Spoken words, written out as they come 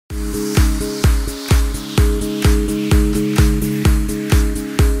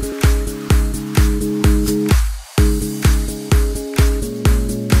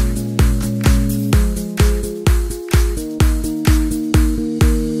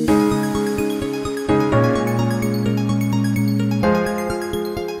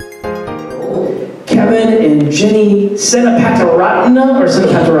and Jennie Senapatiratne or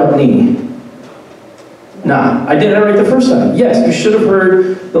Senapatiratne? Nah, I did it right the first time. Yes, you should have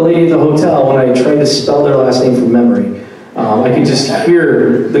heard the lady at the hotel when I tried to spell their last name from memory. I could just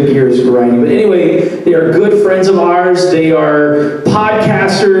hear the gears grinding. But anyway, they are good friends of ours. They are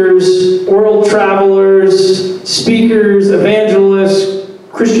podcasters, world travelers, speakers, evangelists,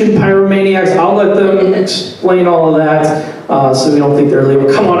 Christian pyromaniacs. I'll let them explain all of that so we don't think they're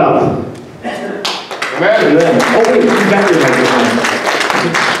leaving. Come on up. Amen. Oh, wait, you got your microphone.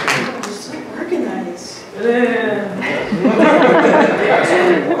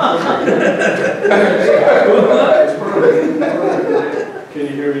 Can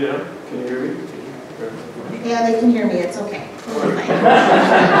you hear me now? Can you hear me? Yeah, they can hear me. It's okay.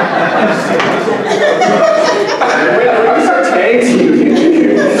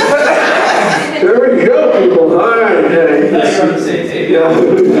 There we go, people. All right.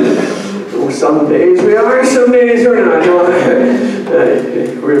 Some days we are, some days we're not.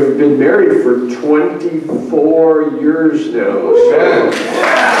 We've been married for 24 years now.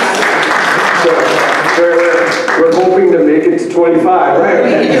 So we're hoping to make it to 25, right? We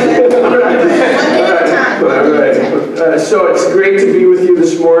can do it. One day at a time. All right. So it's great to be with you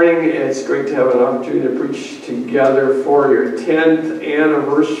this morning. It's great to have an opportunity to preach together for your 10th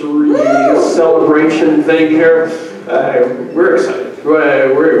anniversary celebration thing here. We're excited.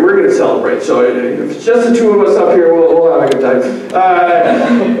 We're going to celebrate. So if it's just the two of us up here, we'll have a good time.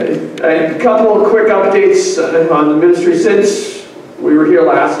 A couple of quick updates on the ministry since we were here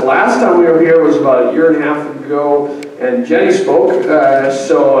last time we were here was about a year and a half ago, and Jennie spoke.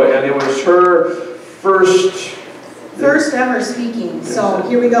 And it was her first ever speaking. So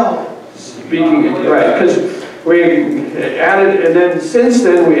here we go. Speaking, right? Because we added, and then since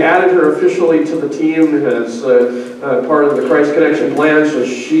then we added her officially to the team as part of the Christ Connection plan. So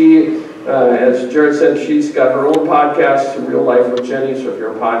she, as Jared said, she's got her own podcast, Real Life With Jennie. So if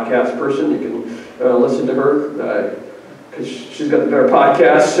you're a podcast person, you can listen to her. Because she's got the better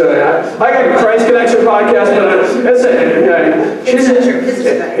podcast. I got a Christ Connection podcast, but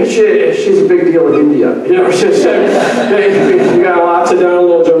she's a big deal in India. You know, you got lots of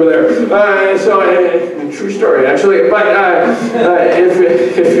downloads over there. True story, actually. But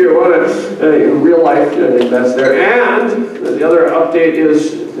if you want to, real life, that's there. And the other update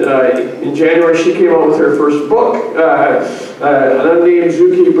is in January she came out with her first book, Unnamed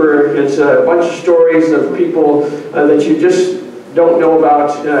Zookeeper. It's a bunch of stories of people that you just don't know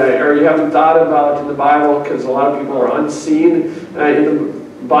about or you haven't thought about in the Bible, because a lot of people are unseen in the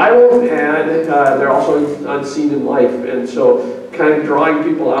Bible, and they're also unseen in life. And so kind of drawing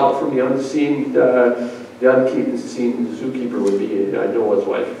people out from the unseen, zookeeper would be Noah's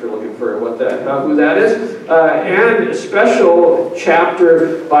wife, if you're looking for who that is. And a special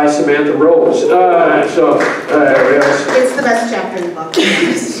chapter by Samantha Rose. It's the best chapter in the book.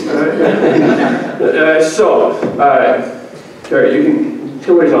 Terry, you can,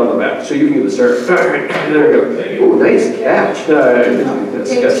 Hillary's on the back, so you can get the start. All right, there we go. Oh, nice catch.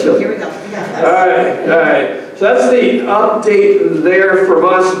 Here we go. All right. So that's the update there from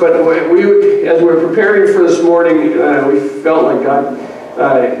us, but as we were preparing for this morning, we felt like God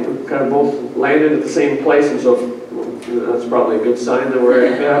kind of both landed at the same place, and so that's probably a good sign that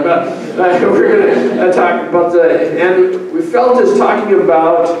we're going to talk about and we felt as talking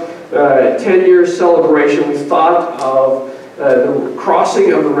about 10-year celebration, we thought of the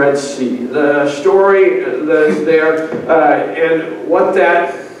crossing of the Red Sea, the story that's there, and what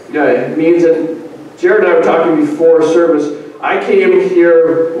that means. And Jared and I were talking before service. I came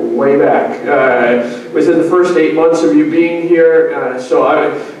here way back, within the first 8 months of you being here, so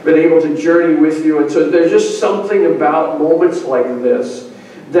I've been able to journey with you, and so there's just something about moments like this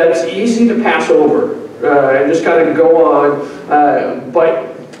that's easy to pass over and just kind of go on, but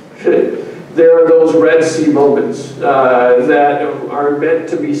there are those Red Sea moments that are meant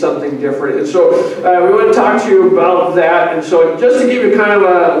to be something different. And so we want to talk to you about that. And so just to give you kind of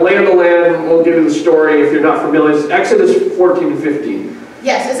a lay of the land, we'll give you the story if you're not familiar. It's Exodus 14 to 15.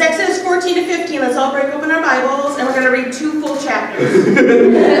 Yes, it's Exodus 14 to 15. Let's all break open our Bibles, and we're going to read 2 full chapters.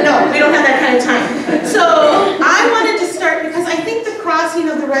 No, we don't have that kind of time. So I wanted to start because I think the crossing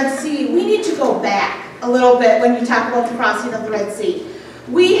of the Red Sea, we need to go back a little bit when you talk about the crossing of the Red Sea.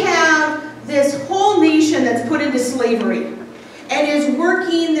 We have this whole nation that's put into slavery and is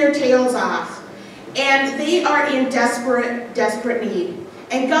working their tails off, and they are in desperate need.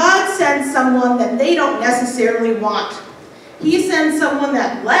 And God sends someone that they don't necessarily want. He sends someone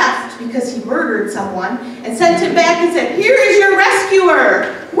that left because he murdered someone and sent him back and said, "Here is your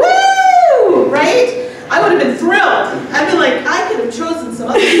rescuer." Woo! Right? I would have been thrilled. I'd be like, I could have chosen some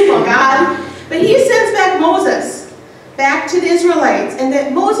other people, God. But he sends back Moses. the Israelites, and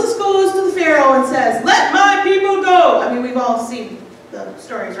that Moses goes to the Pharaoh and says, "Let my people go." I mean, we've all seen the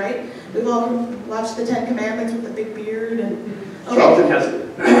stories, right? We've all watched the Ten Commandments with the big beard and... Charlton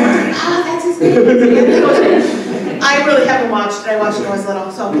Heston. Ah, that's his name. I really haven't watched it. I watched it when I was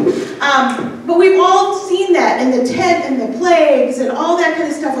little. So, but we've all seen that, and the tent and the plagues and all that kind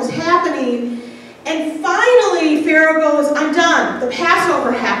of stuff was happening. And finally, Pharaoh goes, "I'm done." The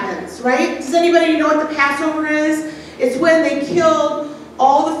Passover happens, right? Does anybody know what the Passover is? It's when they killed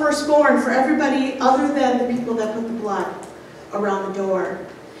all the firstborn for everybody other than the people that put the blood around the door.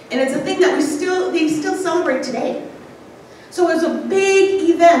 And it's a thing that they still celebrate today. So it was a big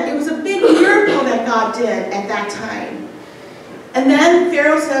event. It was a big miracle that God did at that time. And then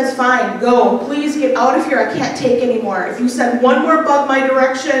Pharaoh says, "Fine, go. Please get out of here. I can't take anymore. If you send one more bug my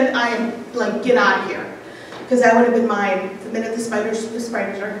direction, I am like, get out of here." Because that would have been mine. The minute the spiders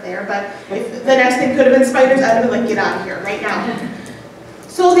aren't there. But if the next thing could have been spiders, I'd have been like, get out of here right now.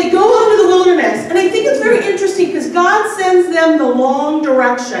 So they go out to the wilderness. And I think it's very interesting because God sends them the long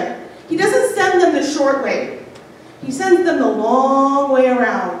direction. He doesn't send them the short way. He sends them the long way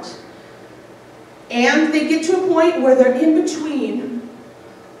around. And they get to a point where they're in between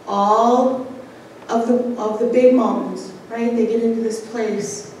all of the big mountains, right? They get into this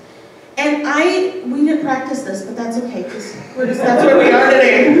place. And we didn't practice this, but that's okay, because that's where we are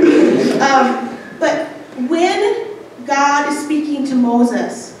today. But when God is speaking to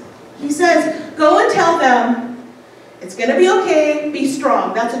Moses, he says, "Go and tell them, it's going to be okay, be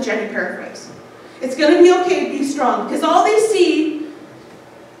strong." That's a Jennie paraphrase. It's going to be okay, be strong. Because all of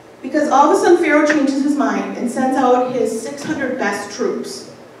a sudden Pharaoh changes his mind and sends out his 600 best troops.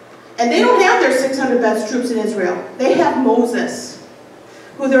 And they don't have their 600 best troops in Israel. They have Moses,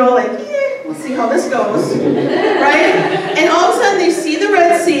 who they're all like, we'll see how this goes, right? And all of a sudden they see the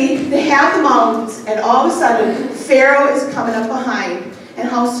Red Sea, they have the mountains, and all of a sudden Pharaoh is coming up behind. And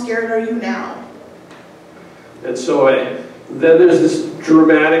how scared are you now? And so then there's this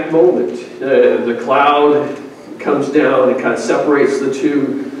dramatic moment. The cloud comes down and kind of separates the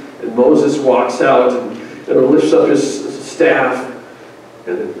two, and Moses walks out and lifts up his staff,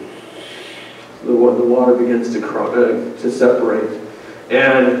 and the water begins to separate.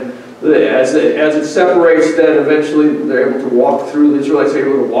 And as it separates, then eventually they're able to walk through. The Israelites are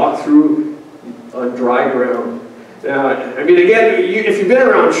able to walk through on dry ground. Now, I mean, again, if you've been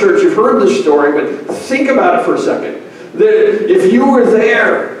around church, you've heard this story, but think about it for a second. If you were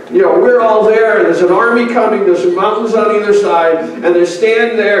there, we're all there, and there's an army coming, there's some mountains on either side, and they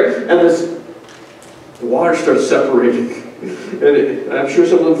stand there, and the water starts separating. And I'm sure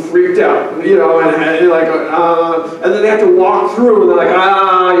some of them freaked out, and then they have to walk through, and they're like,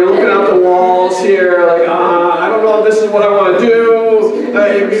 you're looking out the walls here, like, I don't know if this is what I want to do.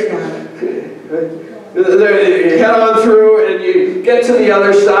 You head on through, and you get to the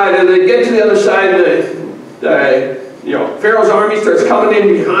other side, and they get to the other side, and Pharaoh's army starts coming in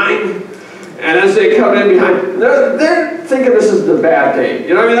behind, and as they come in behind, they're thinking this is the bad day.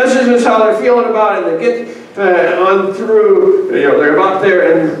 That's just how they're feeling about it. They get on through, they're about there,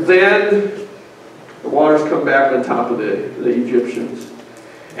 and then the waters come back on top of the Egyptians.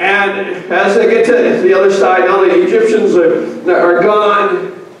 And as they get to the other side, now the Egyptians are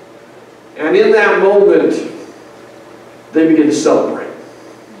gone, and in that moment, they begin to celebrate.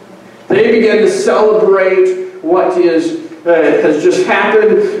 They begin to celebrate what has just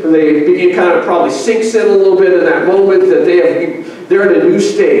happened. They begin kind of probably sinks in a little bit in that moment that they're in a new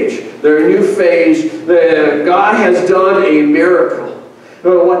stage. They're in a new phase. God has done a miracle.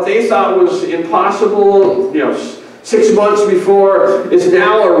 What they thought was impossible, 6 months before, is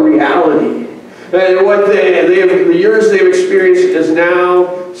now a reality. And what the years they've experienced is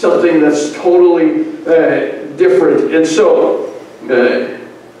now something that's totally different. And so,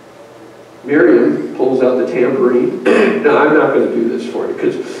 Miriam pulls out the tambourine. Now, I'm not going to do this for you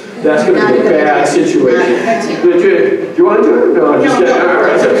because that's going to be a bad situation. Do you want to do it? No, I'm just kidding. All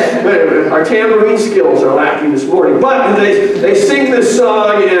right. So, our tambourine skills are lacking this morning. But they sing this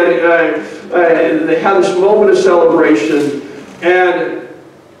song, and they have this moment of celebration. And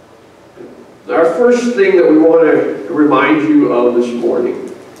our first thing that we want to remind you of this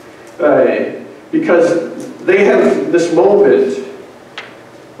morning, because they have this moment,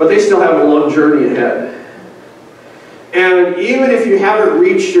 but they still have a long journey ahead. And even if you haven't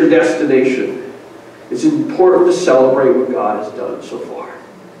reached your destination, it's important to celebrate what God has done so far.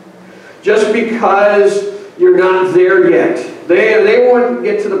 Just because you're not there yet. They won't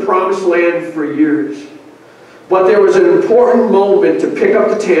get to the promised land for years. But there was an important moment to pick up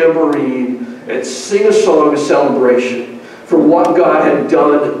the tambourine and sing a song of celebration for what God had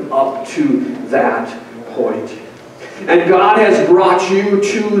done up to that point. And God has brought you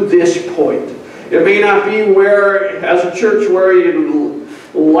to this point. It may not be where, as a church, where you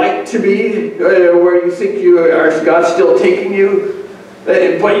like to be, where you think you are, God's still taking you,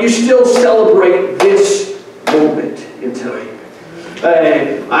 but you still celebrate this moment in time.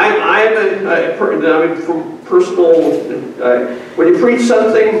 From personal, when you preach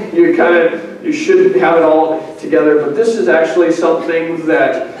something, you shouldn't have it all together, but this is actually something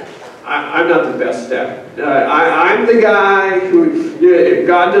that I'm not the best at. I'm the guy who,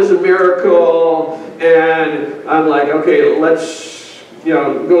 God does a miracle, and I'm like, okay, let's,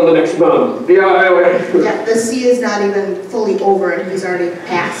 go to the next month. Yeah, the sea is not even fully over, and he's already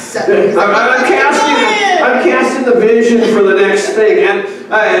passed. So I'm casting the vision for the next thing, and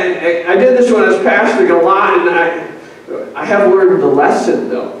I did this when I was pastoring a lot, and I have learned the lesson,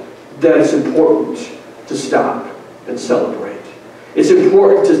 though, that it's important to stop and celebrate. It's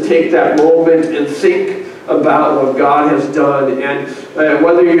important to take that moment and think about what God has done, and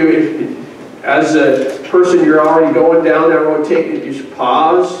whether you, as a person, you're already going down that road, you just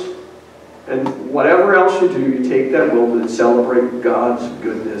pause, and whatever else you do, you take that moment and celebrate God's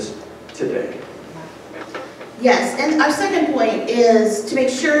goodness today. Yes, and our second point is to make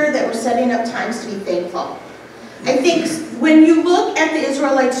sure that we're setting up times to be thankful. I think when you look at the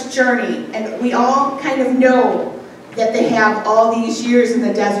Israelites' journey, and we all kind of know that they have all these years in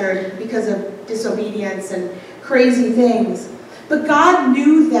the desert because of disobedience and crazy things, but God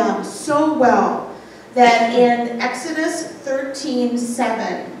knew them so well that in Exodus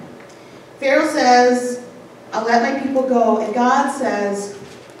 13:7, Pharaoh says, I'll let my people go, and God says,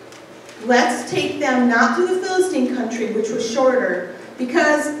 let's take them not to the Philistine country, which was shorter,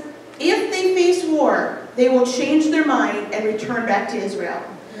 because if they face war, they will change their mind and return back to Israel.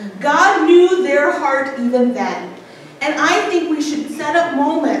 God knew their heart even then. And I think we should set up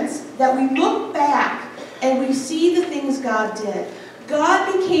moments that we look back and we see the things God did. God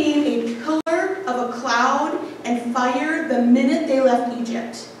became a pillar of a cloud and fire the minute they left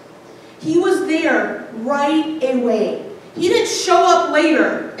Egypt. He was there right away. He didn't show up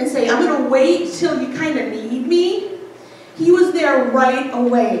later and say, I'm going to wait till you kind of need me. He was there right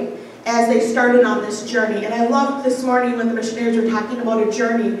away as they started on this journey. And I loved this morning when the missionaries were talking about a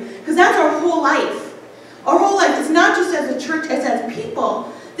journey, because that's our whole life. Our whole life. It's not just as a church, it's as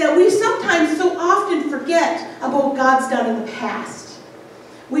people, that we sometimes so often forget about what God's done in the past.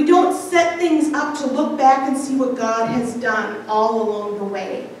 We don't set things up to look back and see what God has done all along the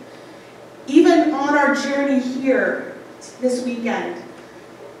way. Even on our journey here this weekend,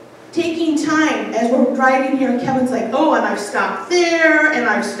 taking time as we're driving here, and Kevin's like, oh, and I've stopped there, and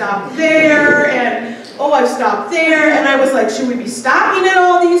I've stopped there, and oh, I've stopped there, and I was like, should we be stopping at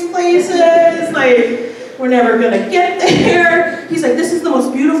all these places? Like, we're never going to get there. He's like, this is the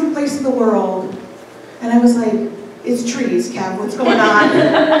most beautiful place in the world. And I was like, it's trees, Kev, what's going on?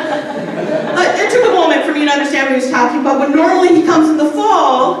 But it took a moment for me to understand what he was talking about, but normally he comes in the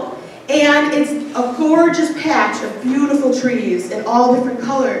fall, and it's a gorgeous patch of beautiful trees in all different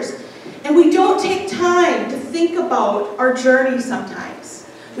colors. And we don't take time to think about our journey sometimes.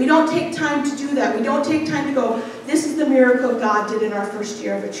 We don't take time to do that. We don't take time to go, this is the miracle God did in our first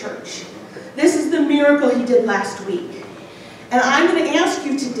year of a church. This is the miracle he did last week. And I'm going to ask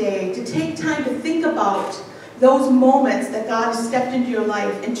you today to take time to think about those moments that God has stepped into your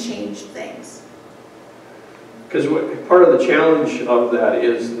life and changed things. Because part of the challenge of that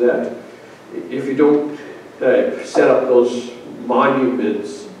is that if you don't set up those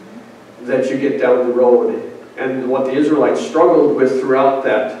monuments, that you get down the road. And what the Israelites struggled with throughout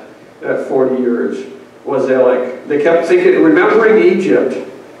that 40 years was they kept thinking, remembering Egypt,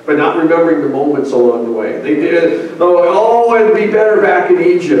 but not remembering the moments along the way. They did, oh, it'd be better back in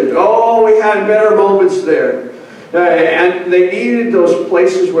Egypt. Oh, we had better moments there. And they needed those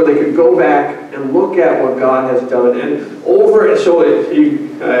places where they could go back and look at what God has done. And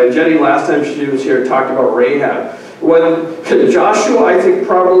Jennie, last time she was here, talked about Rahab. When Joshua, I think,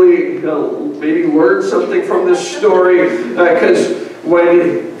 probably maybe learned something from this story, because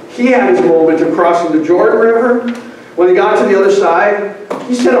when he had his moment of crossing the Jordan River, when he got to the other side,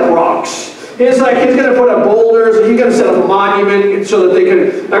 he set up rocks. He's going to put up boulders, and he's going to set up a monument so that they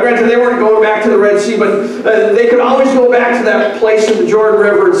could, now granted they weren't going back to the Red Sea, but they could always go back to that place in the Jordan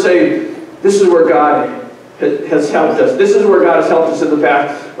River and say, this is where God has helped us. This is where God has helped us in the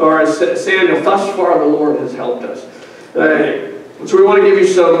past. Or as Samuel, thus far the Lord has helped us. So we want to give you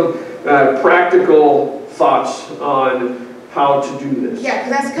some practical thoughts on how to do this. Yeah, because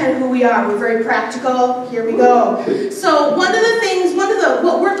that's kind of who we are. We're very practical. Here we go. So one of the things,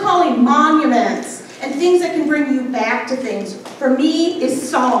 what we're calling monuments and things that can bring you back to things, for me, is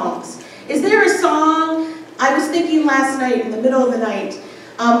songs. Is there a song I was thinking last night, in the middle of the night,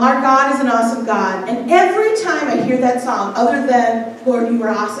 our God is an awesome God. And every time I hear that song, other than, Lord, you are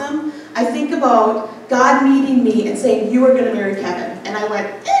awesome, I think about God meeting me and saying, you are going to marry Kevin. And I went,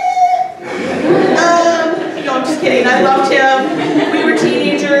 no, I'm just kidding. I loved him. We were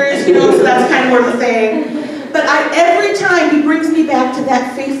teenagers, so that's kind of more of a thing. But every time he brings me back to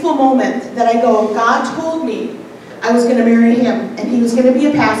that faithful moment that I go, God told me I was going to marry him, and he was going to be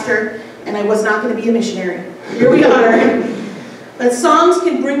a pastor, and I was not going to be a missionary. Here we are. But songs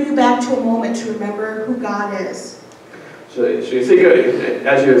can bring you back to a moment to remember who God is. So you think,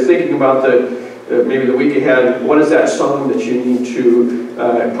 as you're thinking about maybe the week ahead, what is that song that you need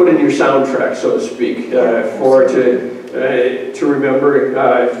to put in your soundtrack, so to speak, to remember?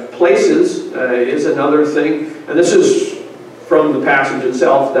 Places is another thing, and this is from the passage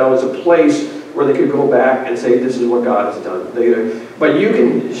itself. That was a place where they could go back and say, this is what God has done. But you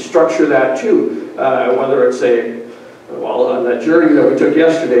can structure that too, whether it's on that journey that we took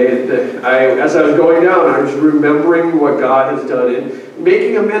yesterday, as I was going down, I was remembering what God has done and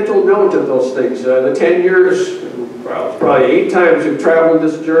making a mental note of those things. The 10 years, well, probably 8 times we've traveled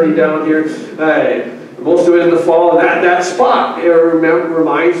this journey down here. Most of it in the fall, and that spot, it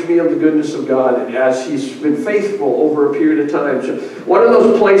reminds me of the goodness of God as He's been faithful over a period of time. So one of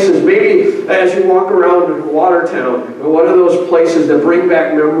those places, maybe as you walk around Watertown, one of those places that bring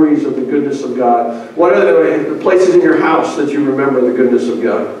back memories of the goodness of God. What are the places in your house that you remember the goodness of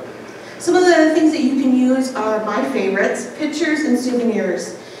God? Some of the things that you can use are my favorites, pictures and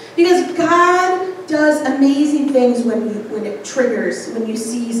souvenirs. Because God does amazing things when it triggers, when you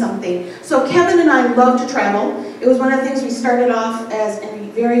see something. So Kevin and I love to travel. It was one of the things we started off as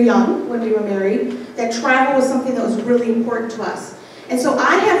very young when we were married, that travel was something that was really important to us. And so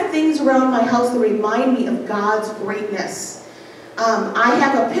I have things around my house that remind me of God's greatness. I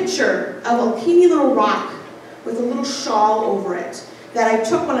have a picture of a teeny little rock with a little shawl over it that I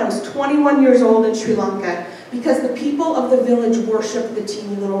took when I was 21 years old in Sri Lanka, because the people of the village worshiped the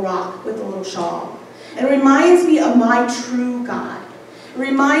teeny little rock with the little shawl. It reminds me of my true God. It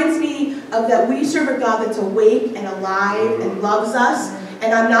reminds me of that we serve a God that's awake and alive and loves us,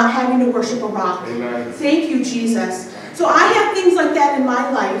 and I'm not having to worship a rock. Amen. Thank you, Jesus. So I have things like that in my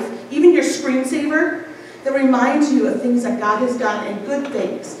life, even your screensaver, that reminds you of things that God has done and good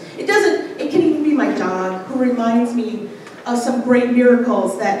things. It can even be my dog, who reminds me of some great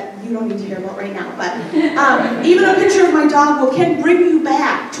miracles that you don't need to hear about right now. But even a picture of my dog can bring you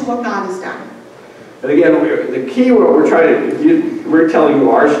back to what God has done. And again, the key, what we're telling you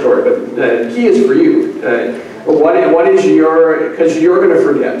our story, but the key is for you. What is because you're going to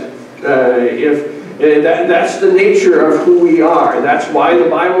forget. That's the nature of who we are. That's why the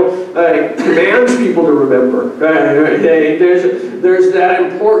Bible commands people to remember. There's that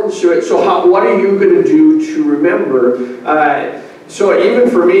importance to it. So what are you going to do to remember? So even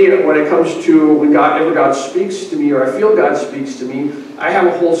for me, when it comes to whenever God speaks to me, or I feel God speaks to me, I have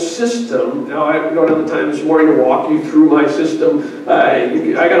a whole system. Now, I don't have the time this morning to walk you through my system.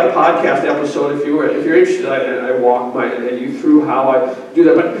 I got a podcast episode if you're interested. I walk you through how I do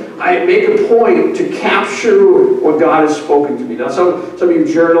that. But I make a point to capture what God has spoken to me. Now, some of you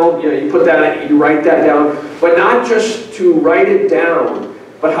journal, you put that, you write that down, but not just to write it down,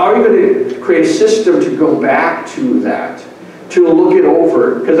 but how are you going to create a system to go back to that, to look it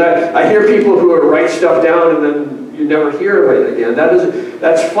over? Because I hear people who write stuff down and then you never hear of it again.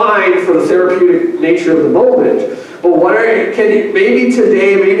 That's fine for the therapeutic nature of the moment. But maybe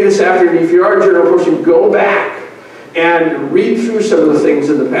today, maybe this afternoon, if you are a journal person, go back and read through some of the things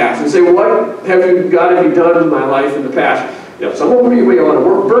in the past and say, what have you done in my life in the past? Some of them you may want to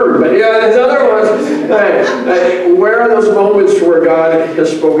burn, but there's other ones. Where are those moments where God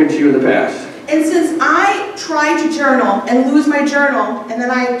has spoken to you in the past? And since I try to journal and lose my journal, and then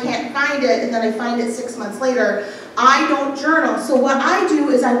I can't find it, and then I find it 6 months later, I don't journal. So what I do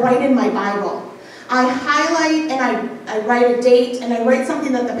is I write in my Bible. I highlight and I write a date, and I write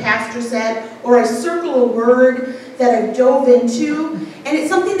something that the pastor said, or I circle a word that I dove into. And it's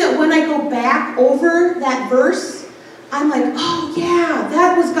something that when I go back over that verse, I'm like, oh yeah,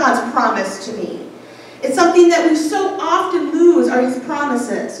 that was God's promise to me. It's something that we so often lose, are His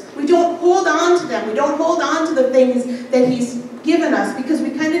promises. We don't hold on to them. We don't hold on to the things that He's given us, because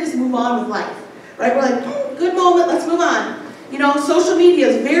we kind of just move on with life. Right? We're like, good moment, let's move on. Social media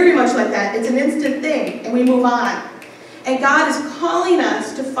is very much like that. It's an instant thing, and we move on. And God is calling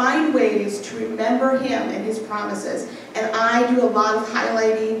us to find ways to remember Him and His promises. And I do a lot of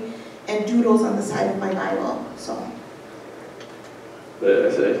highlighting and doodles on the side of my Bible. So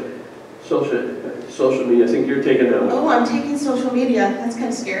social media. I think you're taking that one. Oh, I'm taking social media. That's kind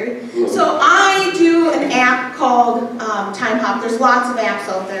of scary. So I do an app called Time Hop. There's lots of apps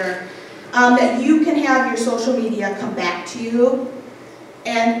out there that you can have your social media come back to you.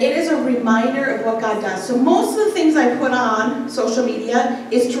 And it is a reminder of what God does. So most of the things I put on social media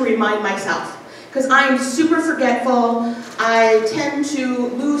is to remind myself. Because I am super forgetful. I tend to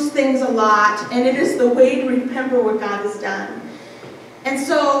lose things a lot. And it is the way to remember what God has done. And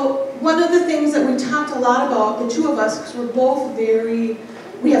so one of the things that we talked a lot about, the two of us, because we're both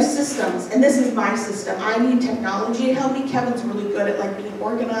we have systems, and this is my system. I need technology to help me. Kevin's really good at like being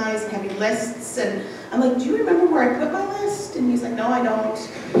organized and having lists, and I'm like, do you remember where I put my list? And he's like, no, I don't.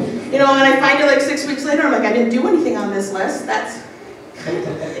 You know, and I find it like 6 weeks later, I'm like, I didn't do anything on this list.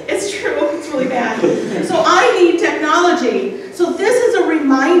 It's true, it's really bad. So I need technology. So this is a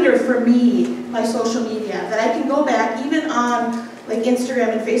reminder for me, my social media, that I can go back, even on like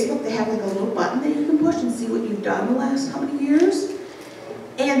Instagram and Facebook, they have like a little button that you can push and see what you've done the last how many years.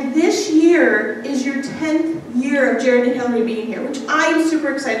 And this year is your 10th year of Jared and Hilary being here, which I'm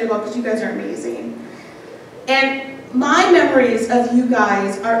super excited about because you guys are amazing. And my memories of you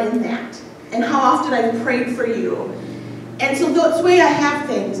guys are in that, and how often I've prayed for you. And so that's the way I have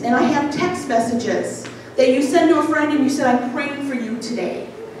things, and I have text messages that you send to a friend and you said, I'm praying for you today.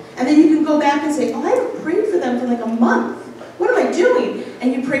 And then you can go back and say, oh, I haven't prayed for them for like a month. What am I doing?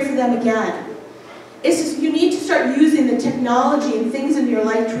 And you pray for them again. It's just, you need to start using the technology and things in your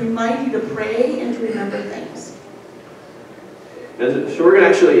life to remind you to pray and to remember things. So we're going to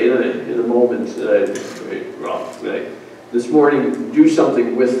actually, in a moment, this morning, do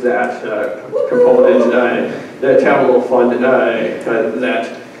something with that component, to have a little fun, that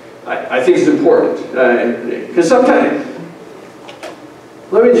I think is important. Because sometimes,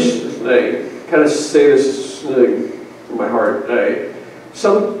 let me just kind of say this from my heart.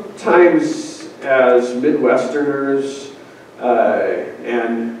 Sometimes as Midwesterners,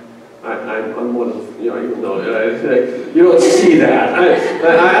 and I'm one of, even though you don't see that.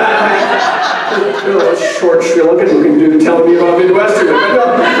 Short shrilligan who can do telling me about Midwesterners.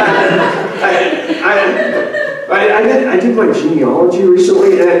 I did my genealogy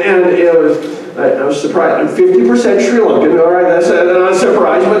recently, and it was, I was surprised. I'm 50% Sri Lankan, all right, that's not a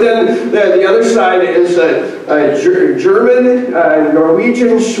surprise. But then the other side is German,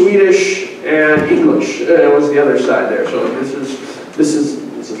 Norwegian, Swedish, and English was the other side there. So this is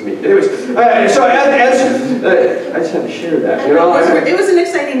me. Anyways, so I just had to share that. It was an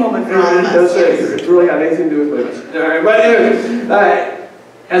exciting moment for all of us. It really had anything to do with Midwest. All right, but anyway,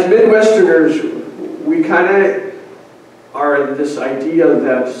 as Midwesterners, we kind of are this idea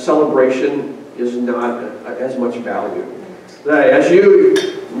that celebration is not as much value. As you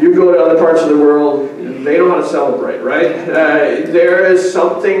go to other parts of the world, they know how to celebrate, right? There is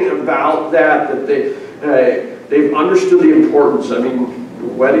something about that they've understood the importance. I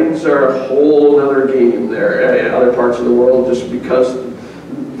mean, weddings are a whole other game there in other parts of the world, just because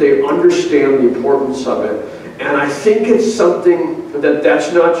they understand the importance of it. And I think it's something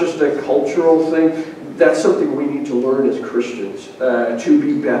that's not just a cultural thing. That's something we need to learn as Christians to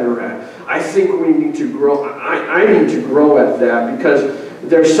be better at. I think we need to grow. I need to grow at that, because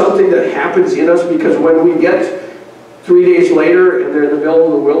there's something that happens in us, because when we get 3 days later and they're in the middle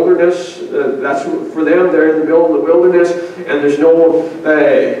of the wilderness, that's for them, they're in the middle of the wilderness and there's no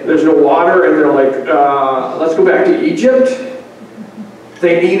water, and they're like, let's go back to Egypt.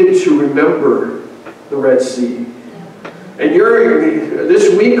 They needed to remember the Red Sea. And this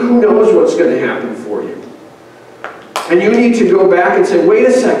week, who knows what's going to happen for you. And you need to go back and say, wait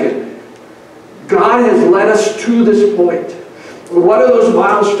a second. God has led us to this point. What are those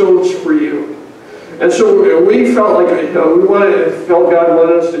milestones for you? And so we felt like felt God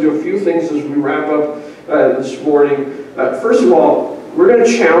wanted us to do a few things as we wrap up this morning. First of all, we're going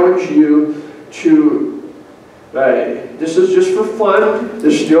to challenge you to. This is just for fun. It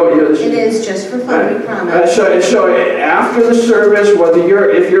is just for fun, we promise. So after the service,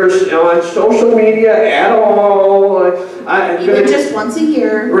 if you're on social media at all, even just once a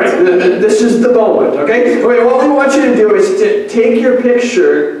year. Right. This is the moment. Okay. What we want you to do is to take your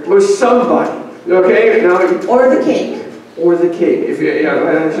picture with somebody. Okay. Now. Or the cake. Or the cake. If you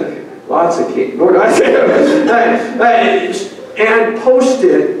lots of cake. And post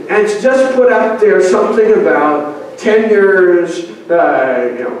it, and just put out there something about 10 years,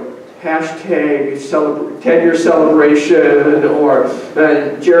 hashtag 10-year celebration, or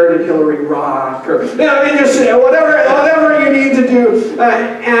Jared and Hilary rock, or just whatever you need to do,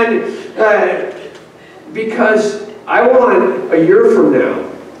 because I want a year from now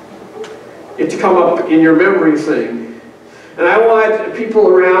it to come up in your memory thing And I want people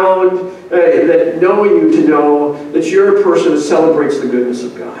around that know you to know that you're a person that celebrates the goodness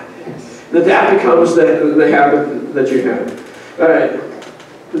of God. That becomes the habit that you have.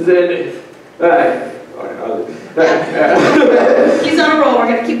 He's on a roll. We're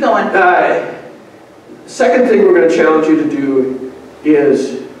going to keep going. Second thing we're going to challenge you to do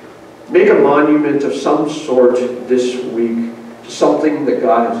is make a monument of some sort this week to something that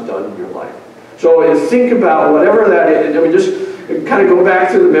God has done in your life. So think about whatever that is. I mean, just kind of go back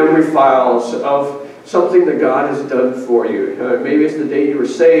through the memory files of something that God has done for you. Maybe it's the day you were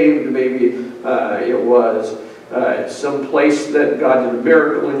saved. Maybe it was some place that God did a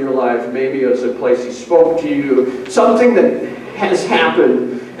miracle in your life. Maybe it was a place He spoke to you. Something that has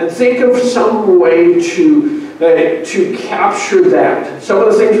happened. And think of some way to capture that. Some of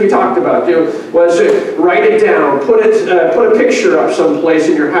the things we talked about was write it down, put a picture up someplace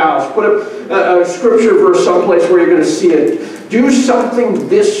in your house, put a scripture verse someplace where you're going to see it. Do something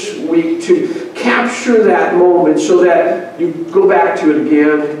this week to capture that moment so that you go back to it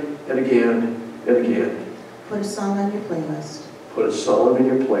again and again and again. Put a song on your playlist. Put a song in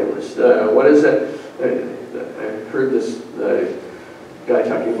your playlist. What is that? I heard this guy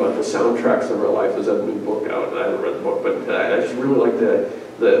talking about the soundtracks of our life. There's a new book out. I haven't read the book, but I just really like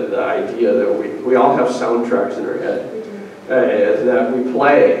the idea that we all have soundtracks in our head that we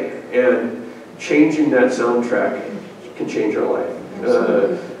play, and changing that soundtrack can change our life.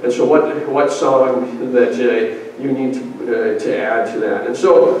 And so what song that you need to add to that? And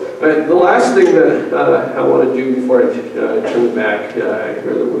so the last thing that I want to do before I turn it back here that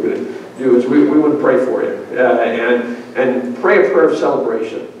we're going to do is we want to pray for you and pray a prayer of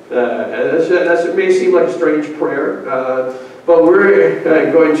celebration. It may seem like a strange prayer, but we're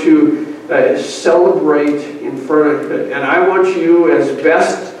going to celebrate in front of, and I want you as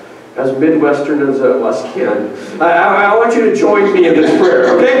best as Midwestern as us can. I want you to join me in this prayer,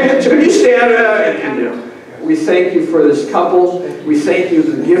 okay? So can you stand and we thank you for this couple. We thank you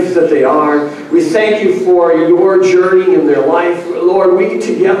for the gift that they are. We thank you for your journey in their life. Lord, we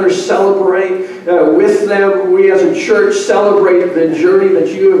together celebrate with them. We as a church celebrate the journey that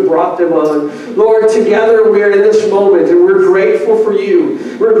you have brought them on. Lord, together we're in this moment and we're grateful for you.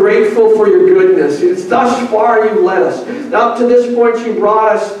 We're grateful for your goodness. It's thus far you led us. Up to this point you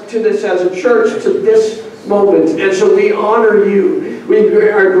brought us to this as a church, to this moment. And so we honor you. We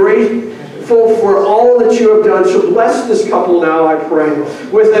are grateful for all that you have done. So bless this couple now, I pray,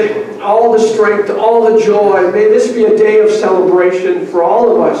 with all the strength, all the joy. May this be a day of celebration for all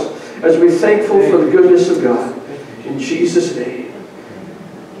of us as we're thankful for the goodness of God. In Jesus' name,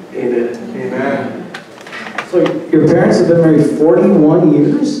 amen. Amen. So your parents have been married 41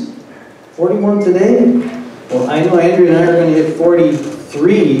 years? 41 today? Well, I know Andrea and I are going to hit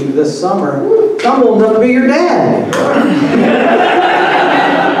 43 this summer. I'm old enough to be your dad.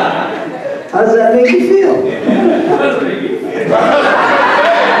 How does that make you feel?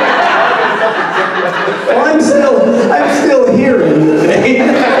 Well, I'm still hearing today.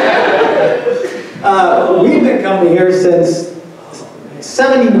 We've been coming here since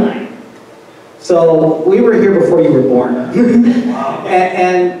 79. So we were here before you were born.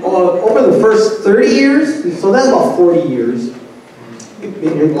 and over the first 30 years, so that's about 40 years, in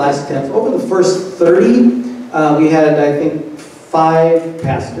the last 10. So over the first 30, we had, I think, 5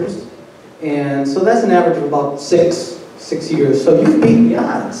 pastors. And so that's an average of about six years. So you've beaten the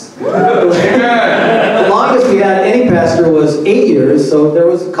odds. The longest we had any pastor was 8 years. So there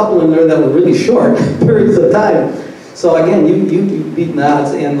was a couple in there that were really short periods of time. So again, you've beaten the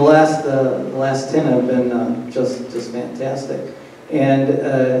odds. And the last 10 have been just fantastic.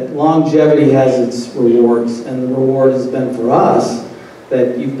 And longevity has its rewards. And the reward has been for us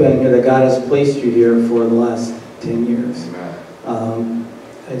that you've been here, that God has placed you here for the last 10 years.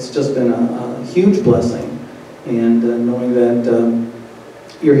 It's just been a huge blessing, and knowing that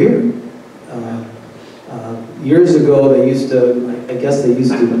you're here. Years ago, I guess they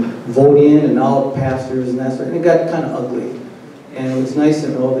used to vote in and out pastors and that sort of thing. It got kind of ugly. And it's nice to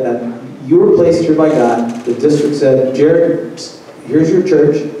know that you were placed here by God. The district said, Jared, here's your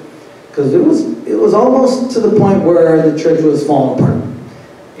church. Because it was almost to the point where the church was falling apart.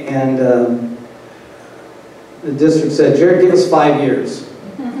 And the district said, Jared, give us 5 years.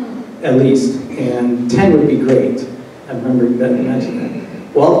 At least, and 10 would be great. I remember Ben mentioned that.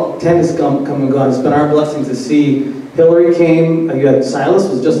 Well, 10 has come and gone. It's been our blessing to see. Hilary came. You had Silas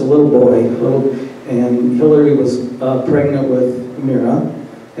was just a little boy, and Hilary was pregnant with Mira,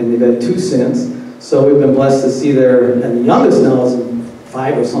 and they've had 2 since. So we've been blessed to see their, and the youngest now is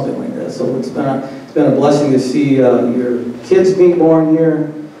 5 or something like that. So it's been a blessing to see your kids being born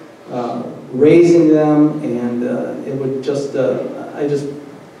here. raising them, and it would just,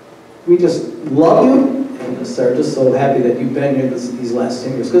 we just love you, and just are just so happy that you've been here these last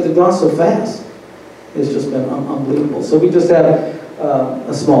 10 years, because they've gone so fast. It's just been unbelievable. So we just have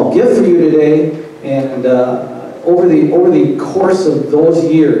a small gift for you today, and over the course of those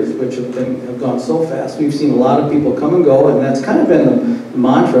years, which have gone so fast, we've seen a lot of people come and go, and that's kind of been the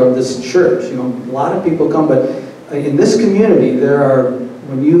mantra of this church. You know, a lot of people come, but in this community, there are,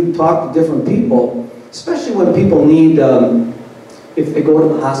 when you talk to different people, especially when people need, if they go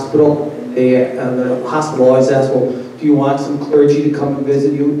to the hospital, the hospital always asks, well, do you want some clergy to come and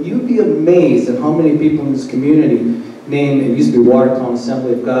visit you? You'd be amazed at how many people in this community name, it used to be Watertown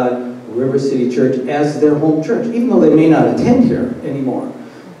Assembly of God, River City Church, as their home church, even though they may not attend here anymore.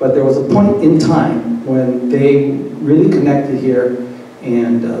 But there was a point in time when they really connected here,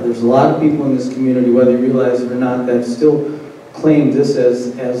 and there's a lot of people in this community, whether you realize it or not, that still claim this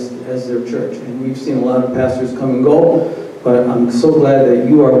as their church. And we've seen a lot of pastors come and go, but I'm so glad that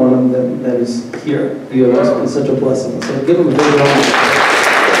you are one of them that is here. You have just been such a blessing. So give them a big round.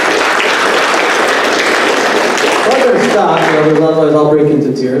 Stop, otherwise I'll break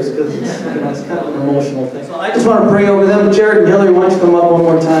into tears, because it's kind of an emotional thing. So I just want to pray over them. Jared and Hilary, why don't you come up one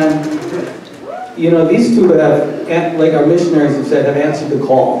more time? You know, these two have, like our missionaries have said, have answered the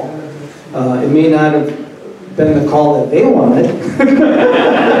call. It may not have been the call that they wanted,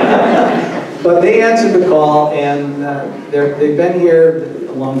 but they answered the call, and they've been here.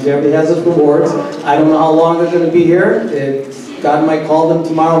 Longevity has its rewards. I don't know how long they're going to be here. God might call them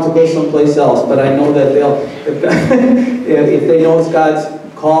tomorrow to go someplace else, but I know that if they know it's God's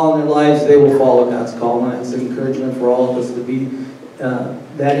call in their lives, they will follow God's call, and it's an encouragement for all of us to be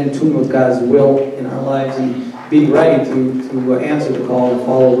that in tune with God's will in our lives and be ready to answer the call and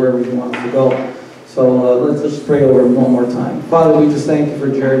follow wherever He wants to go. So let's just pray over them one more time. Father, we just thank you for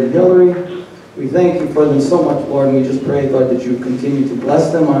Jared and Hilary. We thank you for them so much, Lord, and we just pray, Lord, that you continue to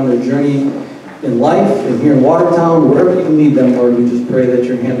bless them on their journey in life, and here in Watertown, wherever you lead them, Lord, we just pray that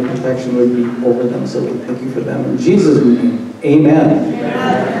your hand of protection would be over them. So we thank you for them. In Jesus' name, amen.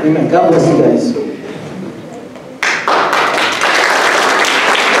 Amen. Amen. God bless you guys.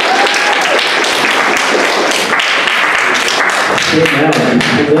 Amen.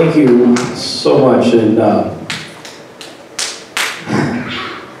 Thank you so much. And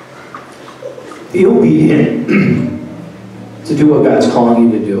be obedient to do what God's calling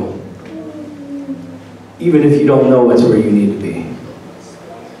you to do, even if you don't know it's where you need to be,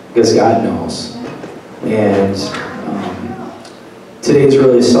 because God knows. And today is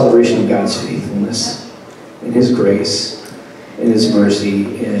really a celebration of God's faithfulness and His grace and His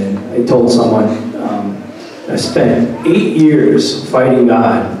mercy. And I told someone, I spent 8 years fighting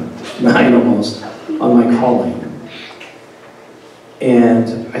God, 9 almost, on my calling.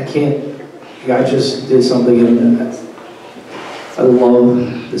 And God just did something in that. I love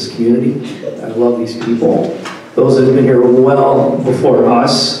this community. I love these people. Those that have been here well before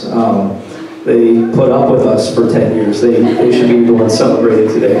us, they put up with us for 10 years. They should be the ones celebrating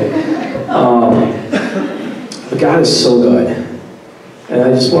today. But God is so good. And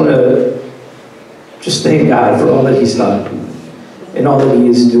I just want to just thank God for all that He's done and all that He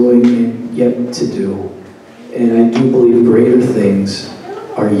is doing and yet to do. And I do believe greater things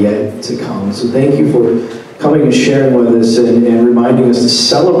are yet to come. So thank you for coming and sharing with us and reminding us to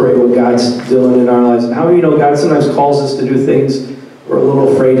celebrate what God's doing in our lives. And how do you know God sometimes calls us to do things we're a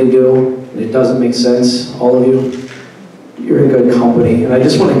little afraid to do, and it doesn't make sense, all of you? You're in good company. And I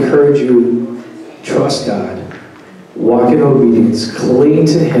just want to encourage you, trust God. Walk in obedience. Cling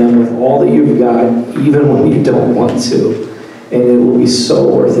to Him with all that you've got, even when you don't want to. And it will be so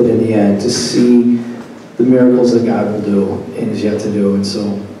worth it in the end to see the miracles that God will do and is yet to do. And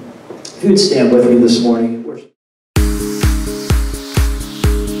so, if you would stand with me this morning.